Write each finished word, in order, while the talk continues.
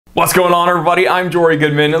What's going on, everybody? I'm Jory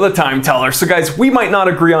Goodman, the Time Teller. So guys, we might not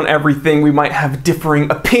agree on everything, we might have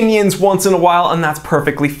differing opinions once in a while, and that's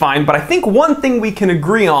perfectly fine, but I think one thing we can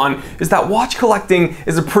agree on is that watch collecting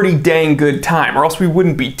is a pretty dang good time, or else we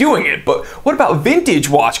wouldn't be doing it. But what about vintage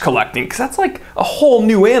watch collecting? Because that's like a whole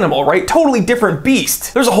new animal, right? Totally different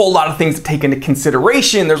beast. There's a whole lot of things to take into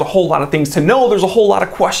consideration, there's a whole lot of things to know, there's a whole lot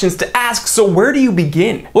of questions to ask, so where do you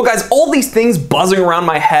begin? Well guys, all these things buzzing around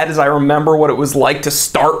my head as I remember what it was like to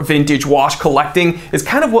start vintage watch collecting is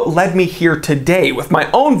kind of what led me here today with my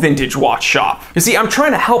own vintage watch shop. You see, I'm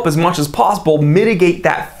trying to help as much as possible mitigate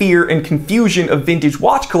that fear and confusion of vintage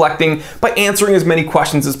watch collecting by answering as many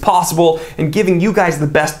questions as possible and giving you guys the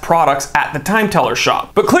best products at the Time Teller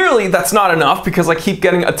shop. But clearly that's not enough because I keep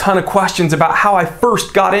getting a ton of questions about how I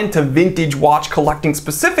first got into vintage watch collecting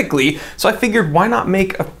specifically, so I figured why not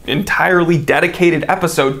make an entirely dedicated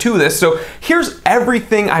episode to this. So here's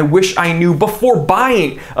everything I wish I knew before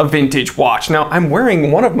buying a vintage watch. Now, I'm wearing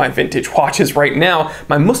one of my vintage watches right now,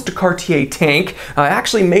 my Mouste Cartier Tank. I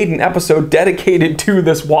actually made an episode dedicated to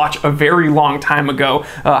this watch a very long time ago.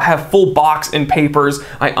 I have full box and papers.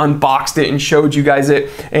 I unboxed it and showed you guys it,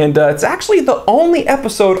 and it's actually the only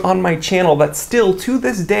episode on my channel that's still, to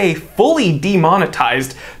this day, fully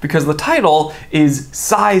demonetized because the title is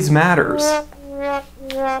Size Matters.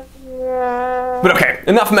 But okay,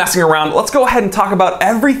 enough messing around. Let's go ahead and talk about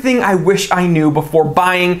everything I wish I knew before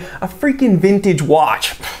buying a freaking vintage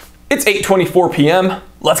watch. It's 8:24 p.m.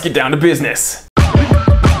 Let's get down to business.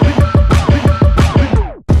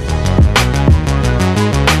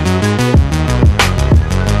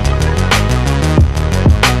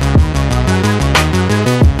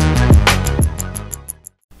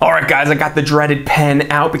 Alright guys, I got the dreaded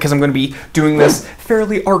pen out because I'm going to be doing this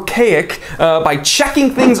fairly archaic by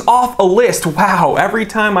checking things off a list. Wow, every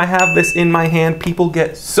time I have this in my hand, people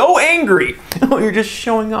get so angry. Oh, you're just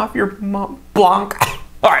showing off your blanc.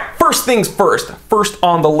 Alright, first things first. First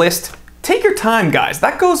on the list, take your time, guys.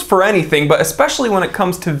 That goes for anything, but especially when it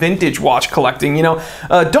comes to vintage watch collecting, you know,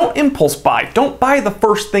 don't impulse buy. Don't buy the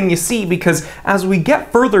first thing you see, because as we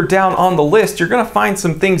get further down on the list, you're gonna find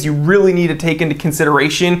some things you really need to take into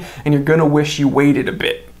consideration, and you're gonna wish you waited a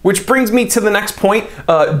bit. Which brings me to the next point.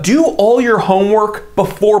 Do all your homework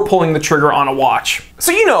before pulling the trigger on a watch.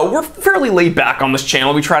 So you know, we're fairly laid back on this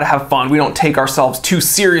channel. We try to have fun. We don't take ourselves too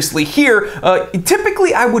seriously here.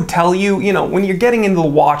 Typically, I would tell you, you know, when you're getting into the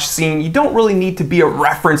watch scene, you don't really need to be a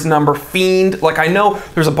reference number fiend. Like, I know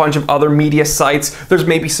there's a bunch of other media sites. There's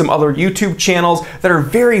maybe some other YouTube channels that are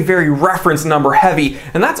very, very reference number heavy,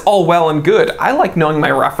 and that's all well and good. I like knowing my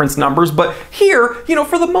reference numbers, but here, you know,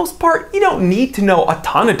 for the most part, you don't need to know a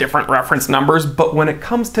ton of different reference numbers, but when it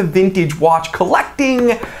comes to vintage watch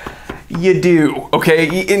collecting, you do, okay?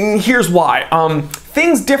 And here's why.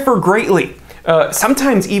 Things differ greatly.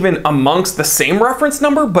 Sometimes even amongst the same reference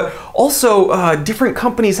number, but also different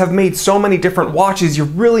companies have made so many different watches, you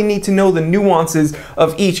really need to know the nuances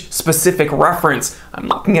of each specific reference. I'm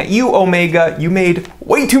looking at you, Omega. You made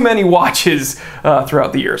way too many watches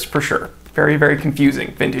throughout the years, for sure. Very, very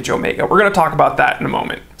confusing, vintage Omega. We're gonna talk about that in a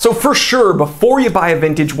moment. So for sure, before you buy a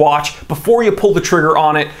vintage watch, before you pull the trigger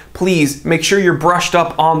on it, please make sure you're brushed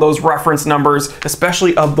up on those reference numbers,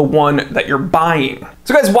 especially of the one that you're buying.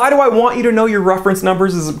 So guys, why do I want you to know your reference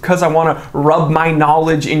numbers? Is it because I want to rub my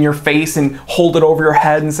knowledge in your face and hold it over your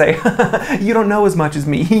head and say, you don't know as much as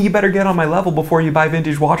me, you better get on my level before you buy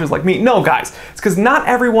vintage watches like me? No guys, it's because not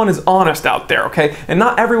everyone is honest out there, okay? And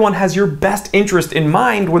not everyone has your best interest in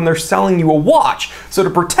mind when they're selling you a watch. So to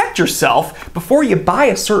protect yourself, before you buy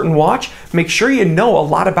a certain watch, make sure you know a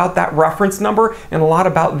lot about that reference number and a lot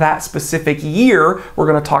about that specific year. We're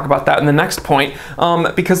going to talk about that in the next point,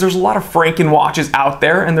 because there's a lot of Franken watches out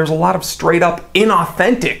there, and there's a lot of straight up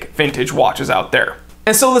inauthentic vintage watches out there.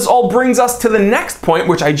 And so this all brings us to the next point,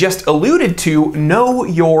 which I just alluded to: know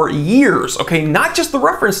your years, okay? Not just the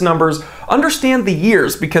reference numbers, understand the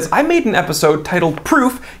years, because I made an episode titled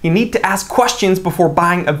Proof You Need to Ask Questions Before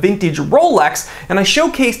Buying a Vintage Rolex, and I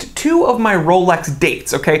showcased two of my Rolex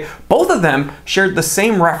dates, okay? Both of them shared the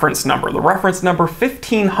same reference number, the reference number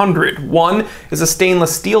 1500. One is a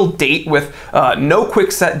stainless steel date with no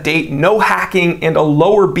quickset date, no hacking, and a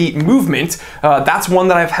lower beat movement. That's one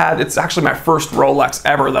that I've had. It's actually my first Rolex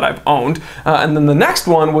ever that I've owned. And then the next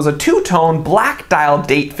one was a two-tone black dial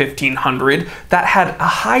date 1500 that had a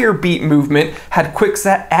higher beat movement movement, had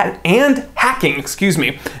quickset and hacking, excuse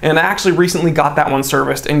me. And I actually recently got that one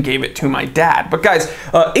serviced and gave it to my dad. But guys,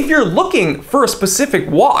 if you're looking for a specific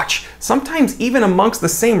watch, sometimes even amongst the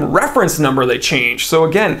same reference number they change. So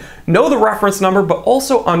again, know the reference number, but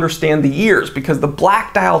also understand the years, because the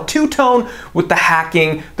black dial two-tone with the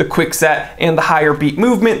hacking, the quickset, and the higher beat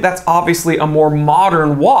movement, that's obviously a more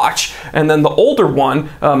modern watch. And then the older one,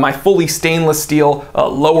 my fully stainless steel,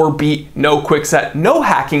 lower beat, no quickset, no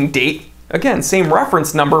hacking date, again, same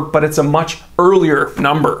reference number, but it's a much earlier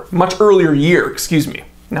number, much earlier year, excuse me.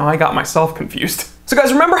 Now I got myself confused. So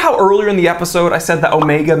guys, remember how earlier in the episode I said that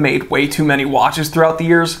Omega made way too many watches throughout the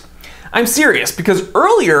years? I'm serious, because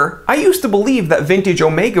earlier I used to believe that vintage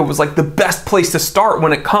Omega was like the best place to start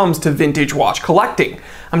when it comes to vintage watch collecting.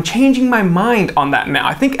 I'm changing my mind on that now.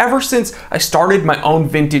 I think ever since I started my own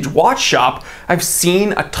vintage watch shop, I've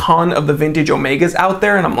seen a ton of the vintage Omegas out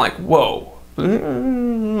there, and I'm like, whoa.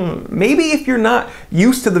 Maybe if you're not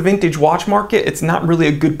used to the vintage watch market, it's not really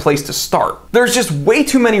a good place to start. There's just way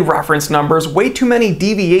too many reference numbers, way too many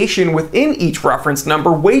deviation within each reference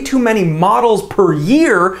number, way too many models per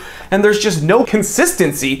year, and there's just no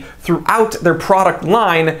consistency throughout their product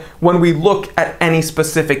line when we look at any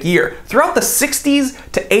specific year. Throughout the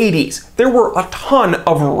 60s to 80s, there were a ton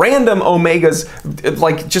of random Omegas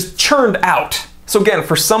like just churned out. So again,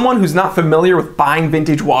 for someone who's not familiar with buying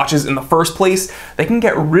vintage watches in the first place, they can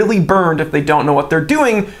get really burned if they don't know what they're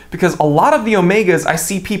doing, because a lot of the Omegas I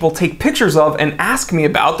see people take pictures of and ask me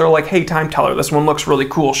about, they're like, hey, time teller, this one looks really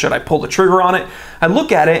cool, should I pull the trigger on it? I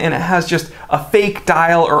look at it and it has just a fake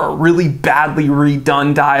dial or a really badly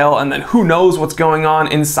redone dial, and then who knows what's going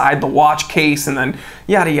on inside the watch case, and then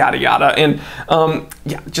yada yada yada. And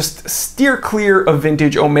yeah, just steer clear of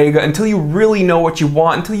vintage Omega until you really know what you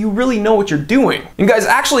want, until you really know what you're doing. And guys,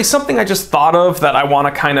 actually something I just thought of that I want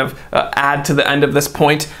to kind of add to the end of this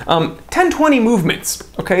point, 1020 movements,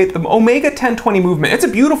 okay? The Omega 1020 movement, it's a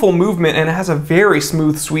beautiful movement and it has a very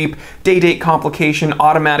smooth sweep, day-date complication,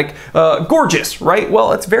 automatic, gorgeous, right?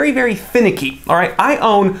 Well, it's very, very finicky, all right? I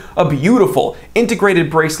own a beautiful integrated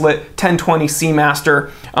bracelet 1020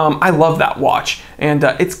 Seamaster. I love that watch, and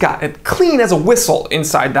it's got it clean as a whistle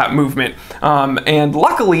inside that movement. And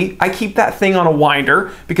luckily, I keep that thing on a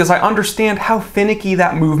winder because I understand how finicky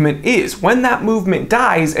that movement is. When that movement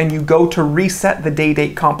dies and you go to reset the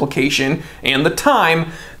day-date complication and the time,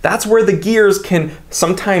 that's where the gears can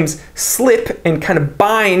sometimes slip and kind of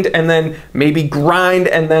bind and then maybe grind,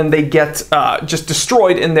 and then they get just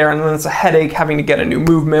destroyed in there, and then it's a headache having to get a new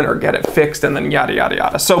movement or get it fixed, and then yada yada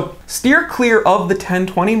yada. So steer clear of the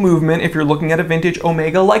 1020 movement if you're looking at a vintage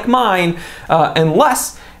Omega like mine,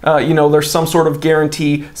 unless you know, there's some sort of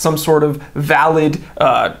guarantee, some sort of valid,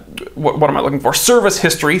 what am I looking for? Service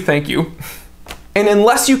history, thank you. And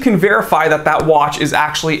unless you can verify that that watch is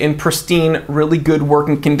actually in pristine, really good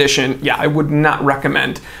working condition, yeah, I would not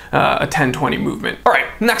recommend a 1020 movement. All right,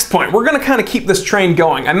 next point. We're gonna kind of keep this train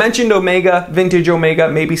going. I mentioned Omega, vintage Omega,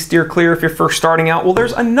 maybe steer clear if you're first starting out. Well,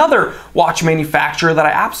 there's another watch manufacturer that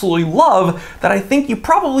I absolutely love that I think you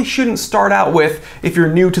probably shouldn't start out with if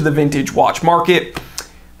you're new to the vintage watch market,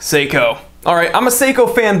 Seiko. All right, I'm a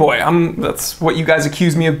Seiko fanboy. That's what you guys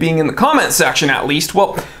accuse me of being in the comment section, at least.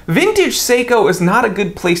 Well, vintage Seiko is not a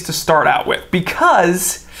good place to start out with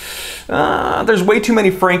because there's way too many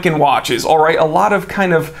Franken watches, all right? A lot of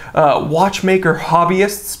kind of watchmaker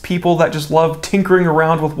hobbyists, people that just love tinkering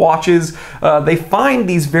around with watches, they find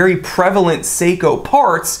these very prevalent Seiko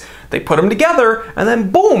parts, they put them together, and then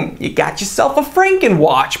boom, you got yourself a Franken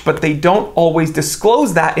watch, but they don't always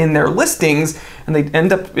disclose that in their listings, and they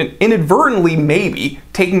end up inadvertently maybe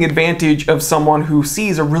taking advantage of someone who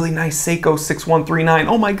sees a really nice Seiko 6139.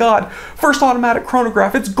 Oh my God, first automatic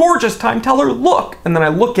chronograph, it's gorgeous, time teller, look. And then I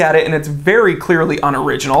look at it and it's very clearly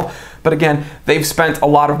unoriginal. But again, they've spent a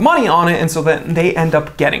lot of money on it, and so then they end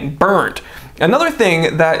up getting burned. Another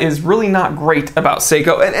thing that is really not great about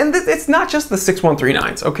Seiko, and it's not just the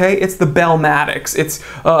 6139s, okay? It's the Bellmatics, it's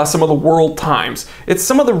some of the World Times, it's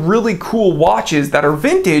some of the really cool watches that are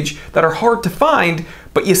vintage, that are hard to find,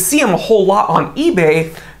 but you see them a whole lot on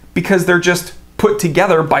eBay because they're just put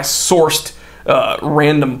together by sourced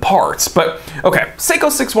random parts. But okay,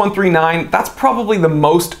 Seiko 6139, that's probably the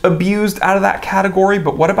most abused out of that category,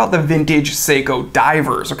 but what about the vintage Seiko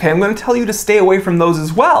divers? Okay, I'm going to tell you to stay away from those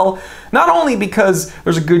as well, not only because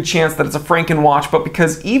there's a good chance that it's a Franken watch, but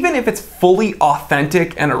because even if it's fully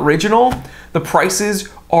authentic and original, the prices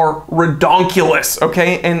are redonkulous,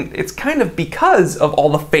 okay? And it's kind of because of all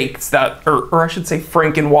the fakes that, or I should say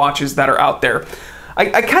Franken watches that are out there.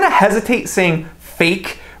 I kind of hesitate saying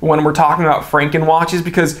fake when we're talking about Franken watches,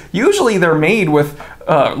 because usually they're made with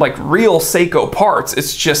like real Seiko parts.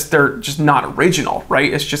 It's just they're just not original,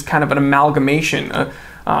 right? It's just kind of an amalgamation,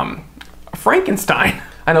 Frankenstein.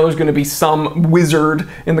 I know there's going to be some wizard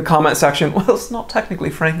in the comment section. Well, it's not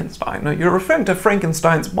technically Frankenstein. No, you're referring to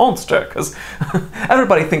Frankenstein's monster, because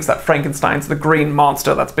everybody thinks that Frankenstein's the green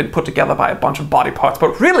monster that's been put together by a bunch of body parts.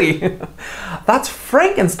 But really, that's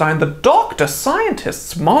Frankenstein, the doctor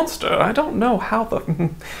scientist's monster. I don't know how the...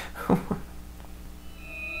 Look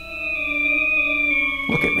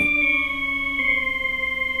at me.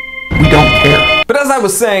 We don't care. But as I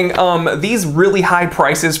was saying, these really high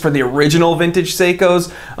prices for the original vintage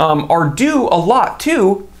Seikos are due a lot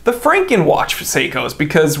to the Franken watch Seikos,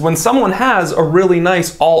 because when someone has a really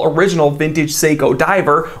nice all-original vintage Seiko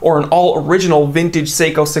diver or an all-original vintage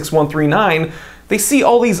Seiko 6139, they see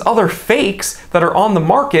all these other fakes that are on the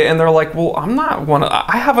market and they're like, well,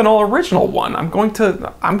 I have an all-original one. I'm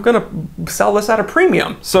gonna sell this at a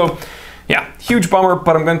premium. So yeah, huge bummer,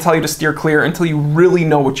 but I'm going to tell you to steer clear until you really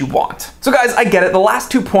know what you want. So guys, I get it. The last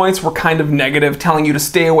 2 points were kind of negative, telling you to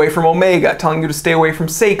stay away from Omega, telling you to stay away from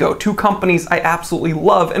Seiko, 2 companies I absolutely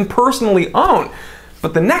love and personally own.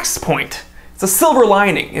 But the next point, it's a silver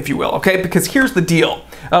lining, if you will, okay? Because here's the deal.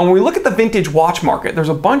 When we look at the vintage watch market, there's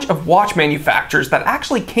a bunch of watch manufacturers that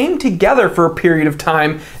actually came together for a period of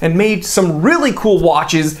time and made some really cool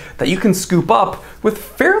watches that you can scoop up with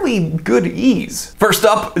fairly good ease. First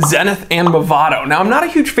up, Zenith and Movado. Now, I'm not a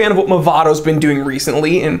huge fan of what Movado's been doing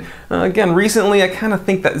recently, and again, recently I kind of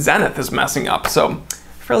think that Zenith is messing up, so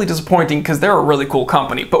fairly disappointing because they're a really cool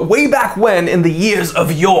company. But way back when, in the years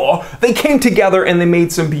of yore, they came together and they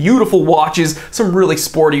made some beautiful watches, some really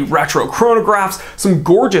sporty retro chronographs, some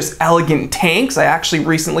gorgeous, elegant tanks. I actually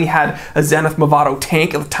recently had a Zenith Movado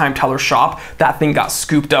tank at the Time Teller shop. That thing got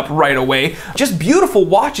scooped up right away. Just beautiful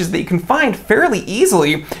watches that you can find fairly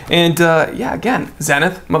easily. And yeah, again,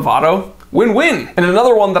 Zenith, Movado, win-win. And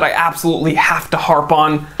another one that I absolutely have to harp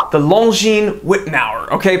on, the Longines Wittnauer,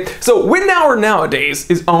 okay? So Wittnauer nowadays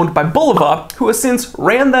is owned by Bulova, who has since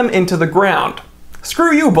ran them into the ground.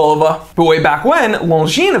 Screw you, Bulova. But way back when,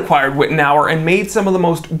 Longines acquired Wittnauer and made some of the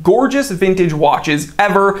most gorgeous vintage watches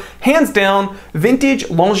ever. Hands down, vintage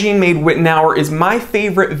Longines made Wittnauer is my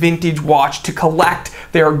favorite vintage watch to collect.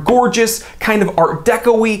 They are gorgeous, kind of Art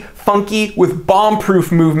Deco-y, funky, with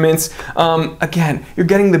bomb-proof movements. Again, you're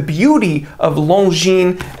getting the beauty of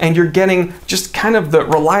Longines and you're getting just kind of the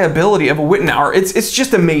reliability of a Wittnauer. It's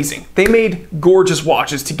just amazing. They made gorgeous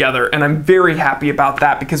watches together and I'm very happy about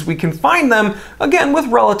that because we can find them, again, with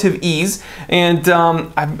relative ease. And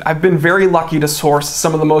I've been very lucky to source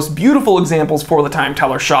some of the most beautiful examples for the Time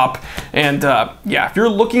Teller shop. And yeah, if you're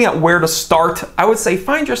looking at where to start, I would say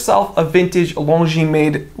find yourself a vintage Longines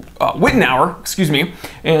made Wittnauer, excuse me,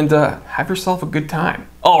 and have yourself a good time.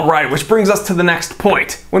 All right, which brings us to the next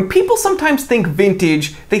point. When people sometimes think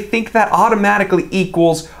vintage, they think that automatically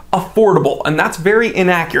equals affordable, and that's very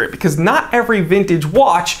inaccurate because not every vintage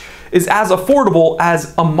watch is as affordable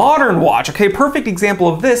as a modern watch. Okay, perfect example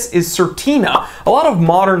of this is Certina. A lot of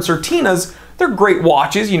modern Certinas, they're great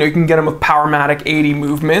watches. You know, you can get them with Powermatic 80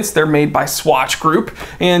 movements. They're made by Swatch Group.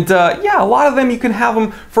 And yeah, a lot of them you can have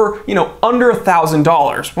them for, you know, under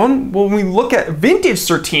 $1,000. When we look at vintage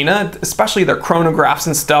Certina, especially their chronographs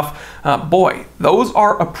and stuff, boy, those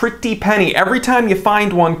are a pretty penny. Every time you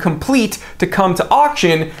find one complete to come to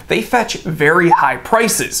auction, they fetch very high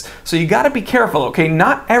prices. So you gotta be careful, okay?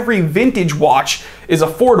 Not every vintage watch is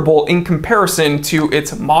affordable in comparison to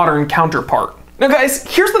its modern counterpart. Now guys,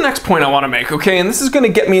 here's the next point I want to make, okay? And this is going to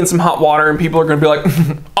get me in some hot water and people are going to be like,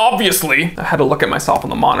 obviously. I had to look at myself on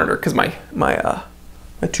the monitor because my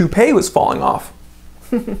toupee was falling off.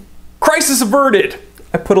 Crisis averted.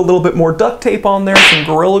 I put a little bit more duct tape on there, some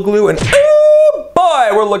Gorilla Glue, and oh boy,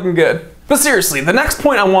 we're looking good. But seriously, the next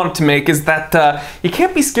point I wanted to make is that you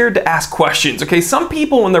can't be scared to ask questions, okay? Some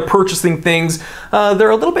people, when they're purchasing things, they're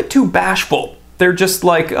a little bit too bashful. They're just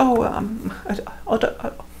like, oh,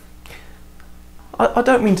 I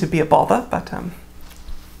don't mean to be a bother, but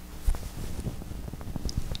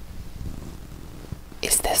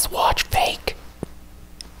Is this watch fake?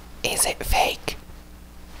 Is it fake?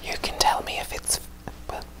 You can tell me if it's...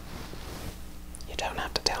 Well, you don't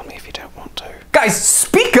have to tell me if you don't want to. Guys,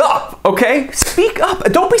 speak up, okay? Speak up.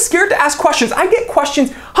 Don't be scared to ask questions. I get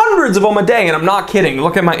questions, hundreds of them a day, and I'm not kidding.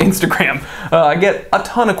 Look at my Instagram. I get a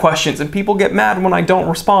ton of questions, and people get mad when I don't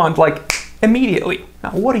respond, like, immediately.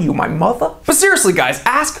 Now, what are you, my mother? But seriously, guys,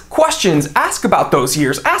 ask questions. Ask about those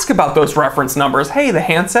years. Ask about those reference numbers. Hey, the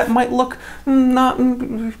handset might look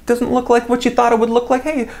doesn't look like what you thought it would look like.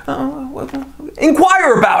 Hey,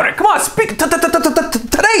 inquire about it. Come on, speak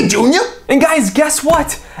today, Junior. And guys, guess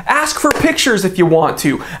what? Ask for pictures if you want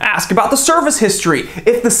to. Ask about the service history.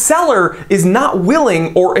 If the seller is not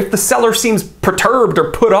willing, or if the seller seems perturbed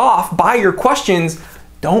or put off by your questions,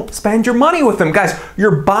 don't spend your money with them. Guys,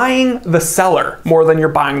 you're buying the seller more than you're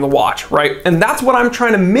buying the watch, right? And that's what I'm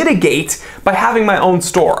trying to mitigate by having my own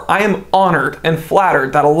store. I am honored and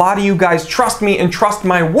flattered that a lot of you guys trust me and trust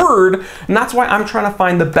my word, and that's why I'm trying to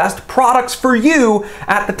find the best products for you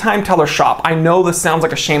at the Time Teller Shop. I know this sounds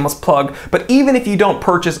like a shameless plug, but even if you don't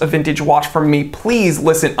purchase a vintage watch from me, please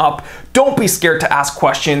listen up. Don't be scared to ask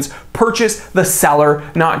questions. Purchase the seller,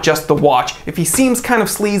 not just the watch. If he seems kind of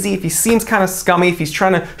sleazy, if he seems kind of scummy, if he's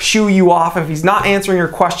trying to shoo you off, if he's not answering your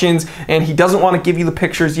questions and he doesn't want to give you the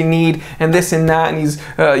pictures you need and this and that, and he's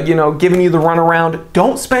giving you the runaround,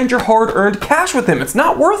 don't spend your hard-earned cash with him. It's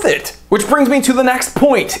not worth it. Which brings me to the next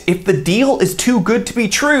point. If the deal is too good to be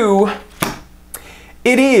true,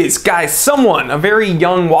 it is. Guys, someone, a very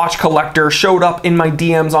young watch collector, showed up in my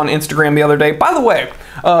DMs on Instagram the other day. By the way,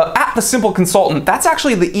 at The Simple Consultant, that's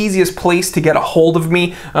actually the easiest place to get a hold of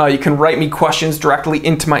me. You can write me questions directly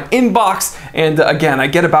into my inbox, and again, I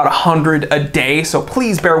get about 100 a day, so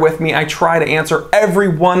please bear with me. I try to answer every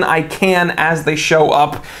one I can as they show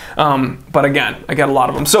up, but again, I get a lot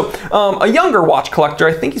of them. So a younger watch collector,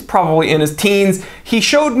 I think he's probably in his teens, he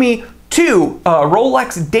showed me 2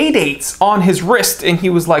 Rolex day dates on his wrist, and he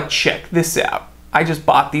was like, check this out. I just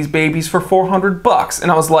bought these babies for 400 bucks.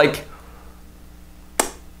 And I was like,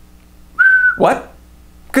 what?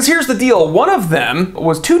 Because here's the deal. One of them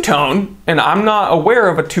was two-tone, and I'm not aware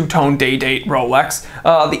of a two-tone day date Rolex.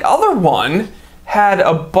 The other one had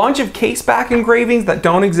a bunch of case back engravings that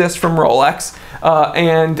don't exist from Rolex.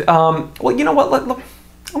 Well, you know what? Let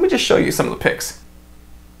me just show you some of the pics.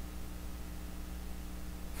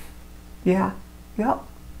 Yeah, yep.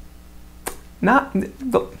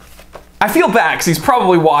 I feel bad because he's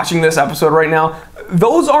probably watching this episode right now.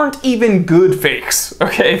 Those aren't even good fakes,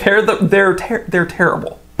 okay? They're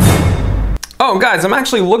terrible. Oh, guys, I'm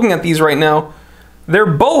actually looking at these right now. They're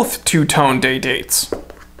both two-tone day dates.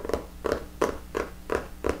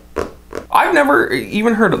 I've never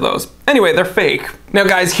even heard of those. Anyway, they're fake. Now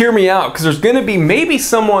guys, hear me out, because there's gonna be maybe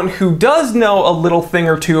someone who does know a little thing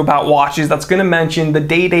or two about watches that's gonna mention the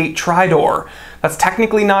Day-Date Tridor. That's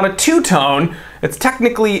technically not a two-tone, it's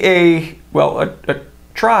technically a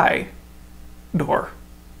tri-door.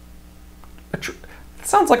 It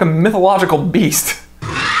sounds like a mythological beast.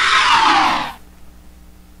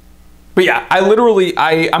 But yeah,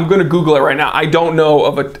 I'm gonna Google it right now. I don't know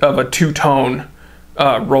of a two-tone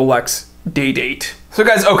Rolex day date. So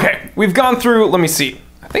guys, okay, we've gone through, let me see.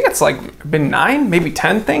 I think it's like been 9, maybe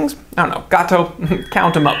 10 things. I don't know, Gato,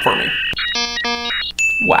 count them up for me.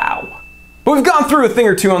 Wow. But we've gone through a thing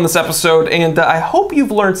or two on this episode, and I hope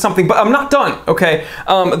you've learned something, but I'm not done, okay?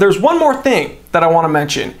 There's one more thing that I wanna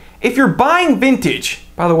mention. If you're buying vintage,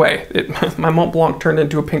 by the way, my Mont Blanc turned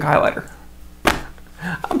into a pink highlighter.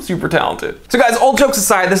 I'm super talented. So guys, all jokes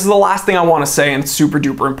aside, this is the last thing I wanna say, and it's super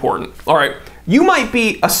duper important. All right. You might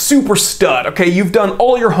be a super stud, okay? You've done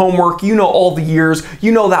all your homework, you know all the years,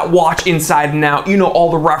 you know that watch inside and out, you know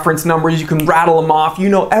all the reference numbers, you can rattle them off, you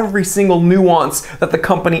know every single nuance that the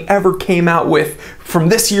company ever came out with from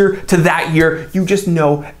this year to that year, you just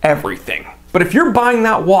know everything. But if you're buying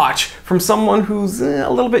that watch from someone who's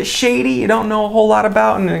a little bit shady, you don't know a whole lot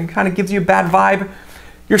about, and it kind of gives you a bad vibe,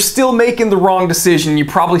 you're still making the wrong decision. You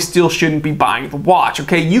probably still shouldn't be buying the watch,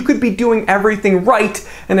 okay? You could be doing everything right,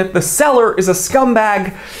 and if the seller is a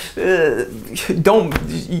scumbag,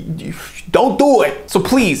 don't do it. So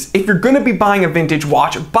please, if you're gonna be buying a vintage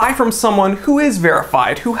watch, buy from someone who is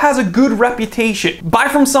verified, who has a good reputation. Buy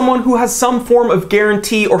from someone who has some form of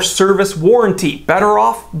guarantee or service warranty. Better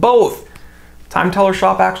off both. Time Teller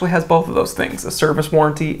Shop actually has both of those things, a service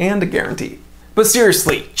warranty and a guarantee. But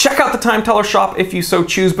seriously, check out the Time Teller Shop if you so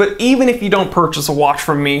choose, but even if you don't purchase a watch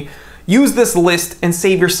from me, use this list and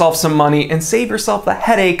save yourself some money and save yourself the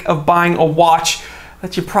headache of buying a watch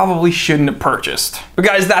that you probably shouldn't have purchased. But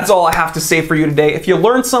guys, that's all I have to say for you today. If you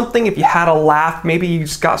learned something, if you had a laugh, maybe you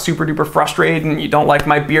just got super duper frustrated and you don't like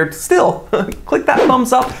my beard, still, click that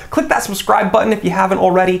thumbs up, click that subscribe button if you haven't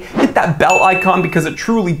already, hit that bell icon because it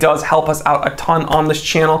truly does help us out a ton on this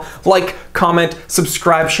channel. Like, comment,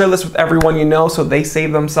 subscribe, share this with everyone you know so they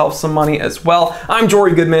save themselves some money as well. I'm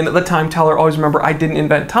Jory Goodman, the Time Teller. Always remember, I didn't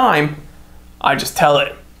invent time, I just tell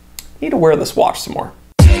it. I need to wear this watch some more.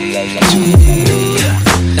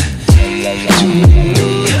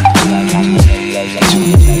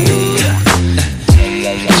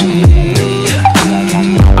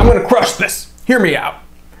 I'm gonna crush this. Hear me out.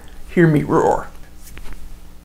 Hear me roar.